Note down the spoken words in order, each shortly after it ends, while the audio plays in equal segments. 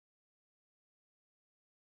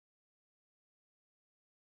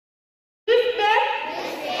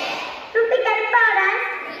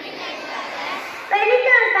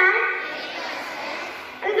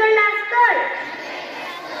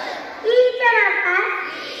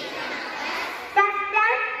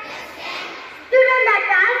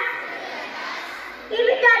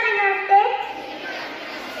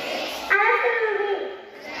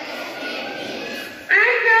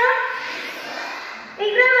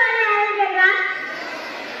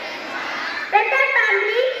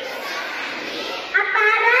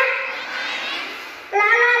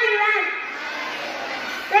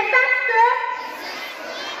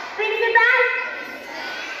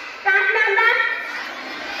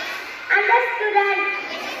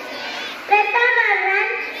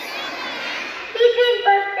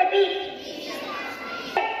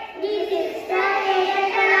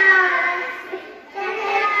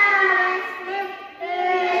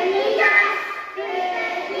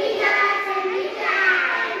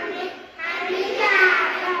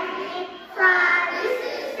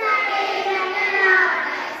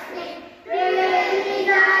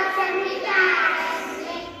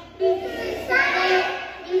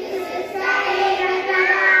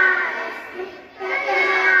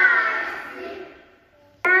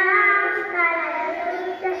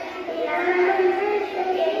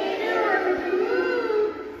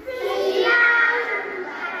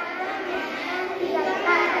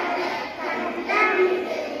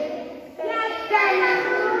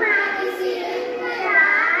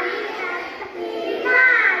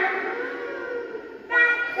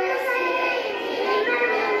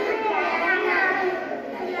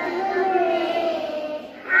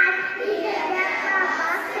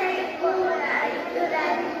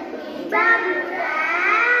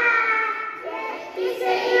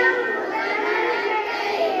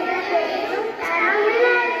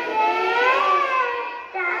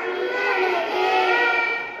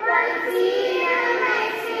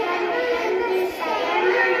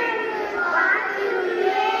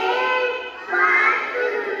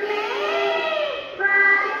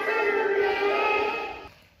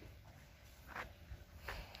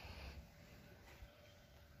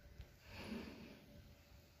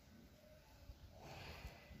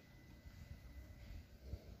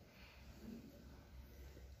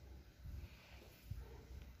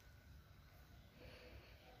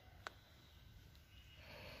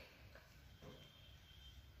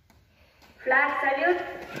Flag salute.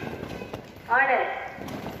 Order.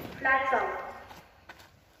 Flag song.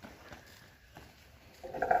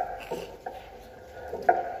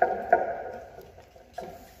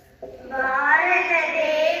 பாரத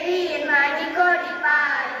தேவியின் மணிக்கொடி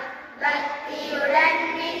பார், பக்தியுடன்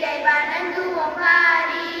இதை வணங்குவோம்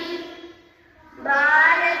பாரி.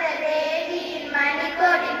 பாரத தேவியின்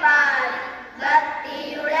மணிக்கொடி பார்,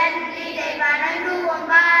 பக்தியுடன் இதை வணங்குவோம்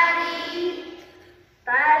பாரி.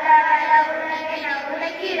 பல பல உலகென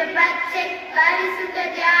உலகிடும் பச்சை, பரிசுத்த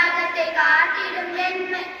தியாகத்தை காட்டிடும்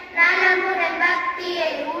வெண்மை, நலமுடன்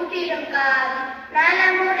பக்தியை ஊட்டிடும் காவி,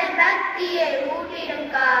 நலமுடன் பக்தியை ஊட்டிடும்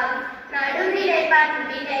காவி. நடுநிலை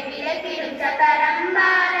பண்பினை விளக்கிடும் சக்கரம்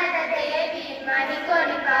பாரத தேவியின்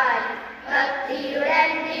மணிக்கொடி பார்,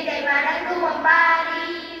 பக்தியுடன் இதை வணங்குவோம் பாரி.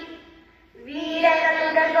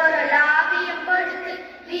 வீரர்களுடன் ஒரு லாபியம் கொடுத்து,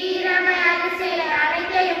 வீரமை அதிசயம்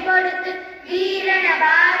அனைத்தையும் கொடுத்து, வீரன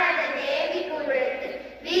பாரத தேவி கொடுத்து,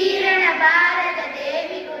 வீரன பாரத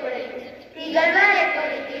தேவி கொடுத்து, திகழ்வரை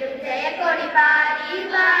கொடுத்திடும் ஜெயக்கொடி பாரி.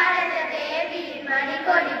 பாரத தேவியின்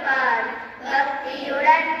மணிக்கொடி பார்,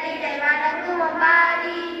 பக்தியுடன் இதை வணங்குவோம்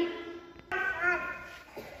Pari.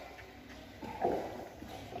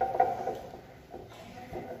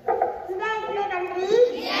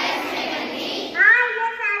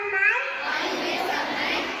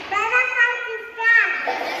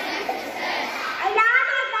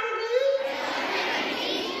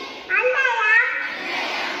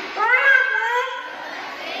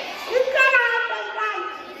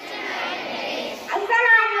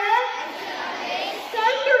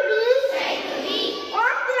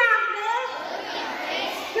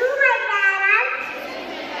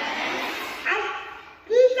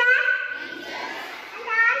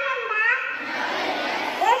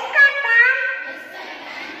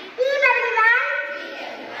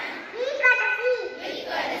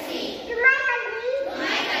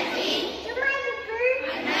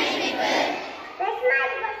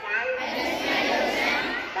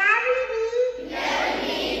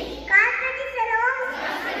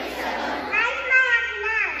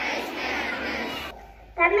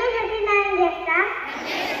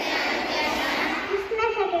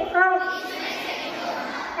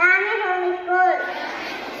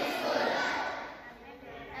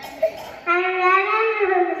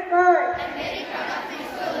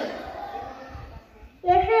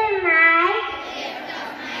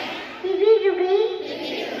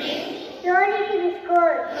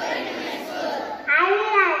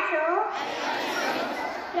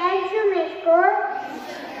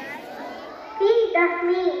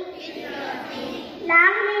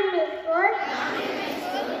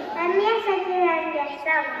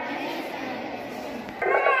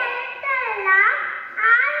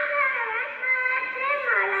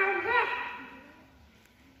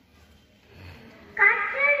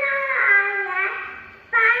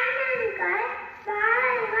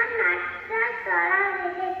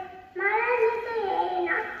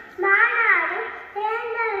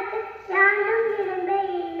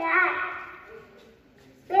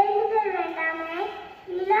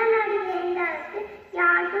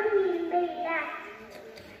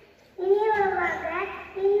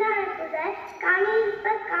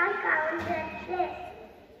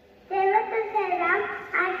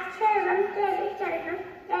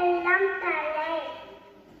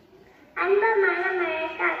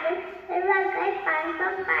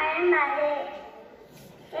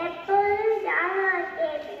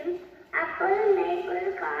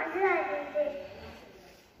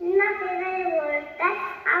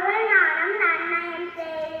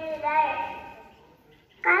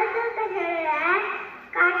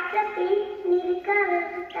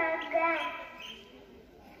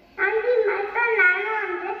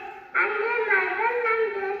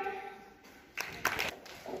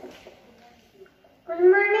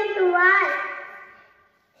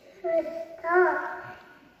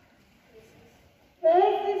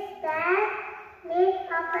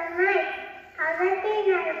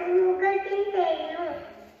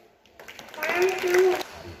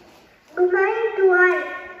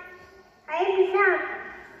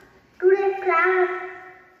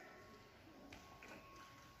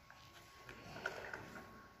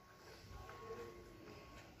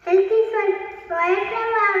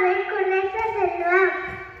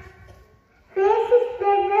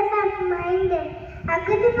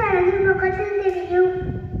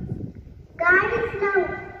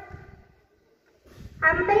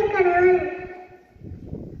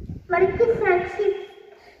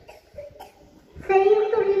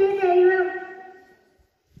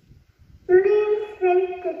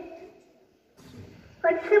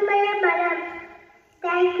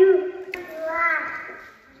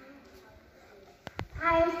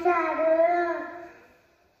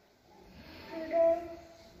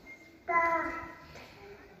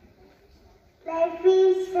 Life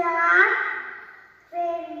is short,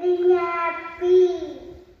 very happy.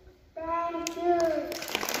 Thank you.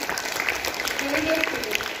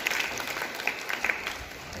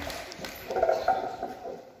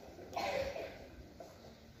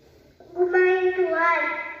 Good morning to all.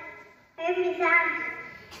 I am Nishant.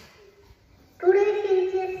 Today's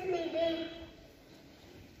teacher's meeting.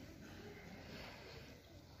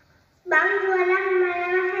 Bangwalam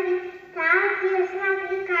Malavahari, Tati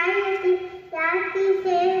Asati Kayati, Yati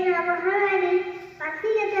Say Ramahari,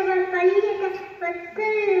 Pasiyata Paliyata, Patta,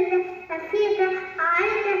 Pasiyata,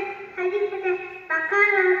 Ayata, Hadipata,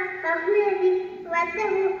 Pakala, Pahmedi,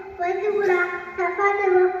 Vatavu, Vadura,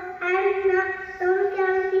 Safatavu, Aina,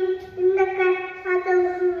 Tomkyanti, Indaka,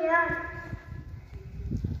 Satavuya.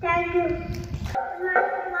 Thank you.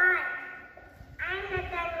 I'm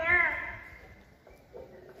Natanya.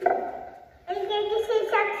 LKG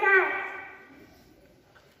section.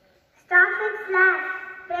 Stop it flat.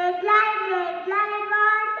 Red light, what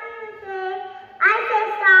do you say? I say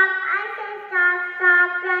stop,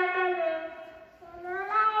 stop right away.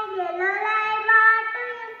 Yellow light, what do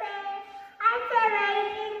you say? I say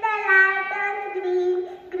wait in the light turns green.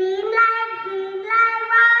 Green light,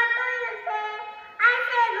 what do you say? I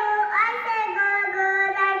say go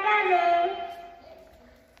right away.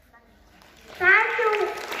 Thank you.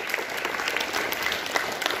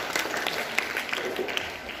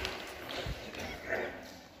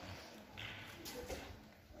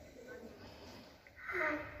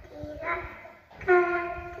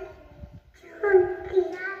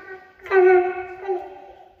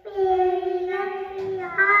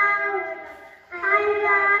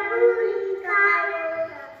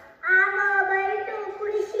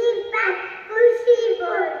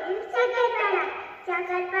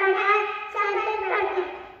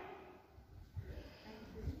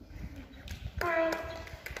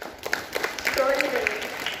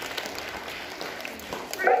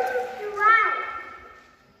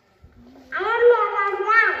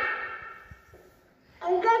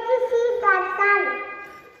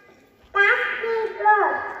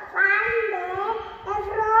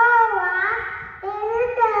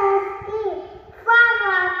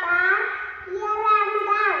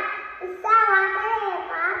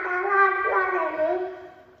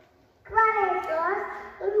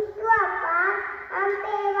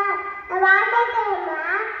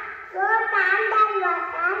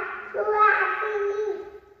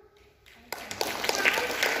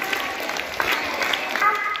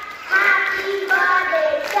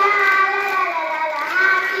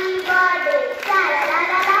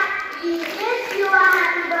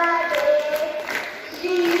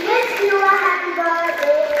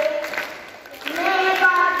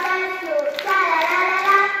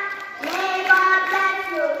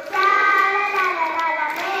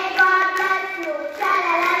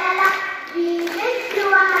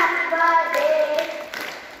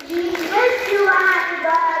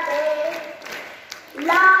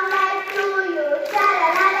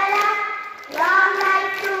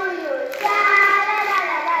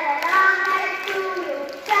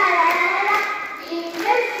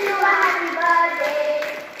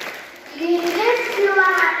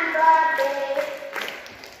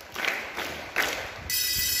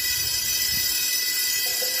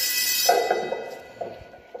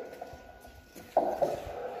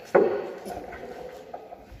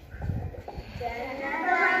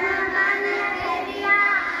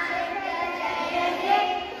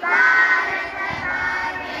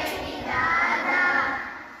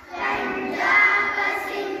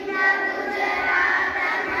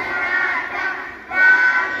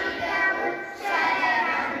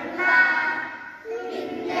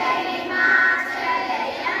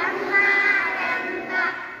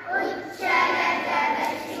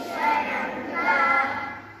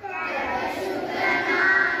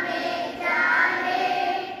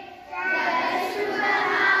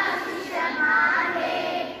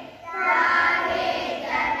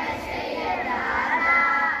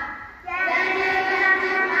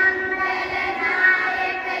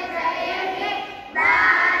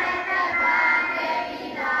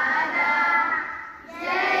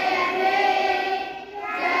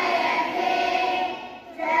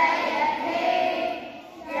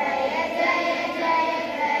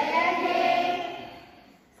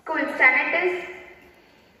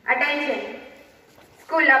 Attention.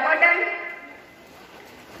 School about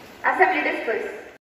assembly dispersed.